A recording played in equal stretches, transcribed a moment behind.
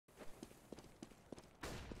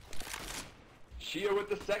Chia with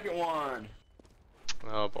the second one.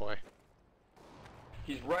 Oh boy.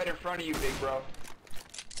 He's right in front of you, big bro.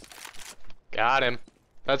 Got him.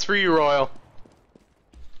 That's for you, Royal.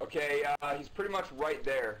 Okay, he's pretty much right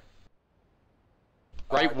there.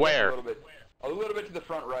 Right where? A little bit to the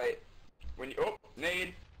front right. When you, oh,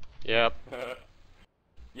 nade. Yep.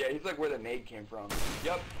 Yeah, he's like where the nade came from.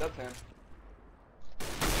 Yep, that's him.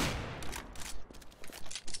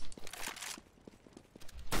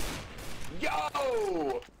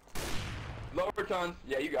 Yo! Lower tons.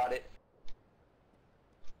 Yeah, you got it.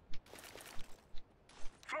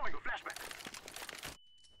 Throwing a flashback.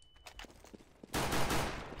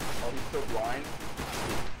 Oh, he's so blind.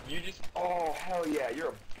 You just, oh, hell yeah, you're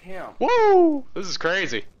a pimp. Woo! This is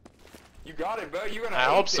crazy. You got it, bro. You're gonna I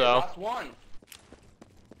hope so. Last one.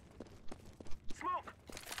 Smoke.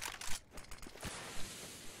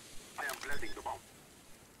 I am planting the bomb.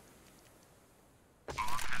 Bomb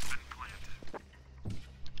has been planted.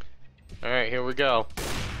 Alright, here we go.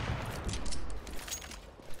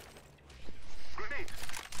 Grenade.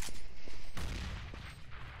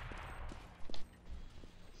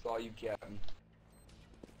 Saw you, Captain.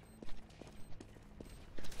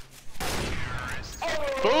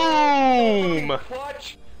 Boom!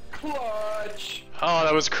 Clutch! Clutch! Oh,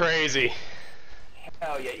 that was crazy.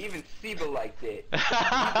 Hell yeah, even Seba liked it. You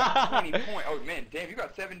got 20 points. Oh man, damn, you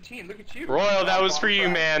got 17. Look at you. Royal, that was for you,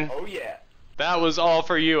 man. Oh yeah. That was all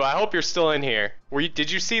for you. I hope you're still in here.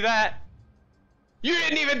 Did you see that? You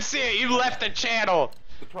didn't even see it. You left the channel.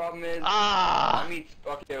 The problem is, Ah. okay,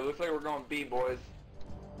 it looks like we're going B, boys.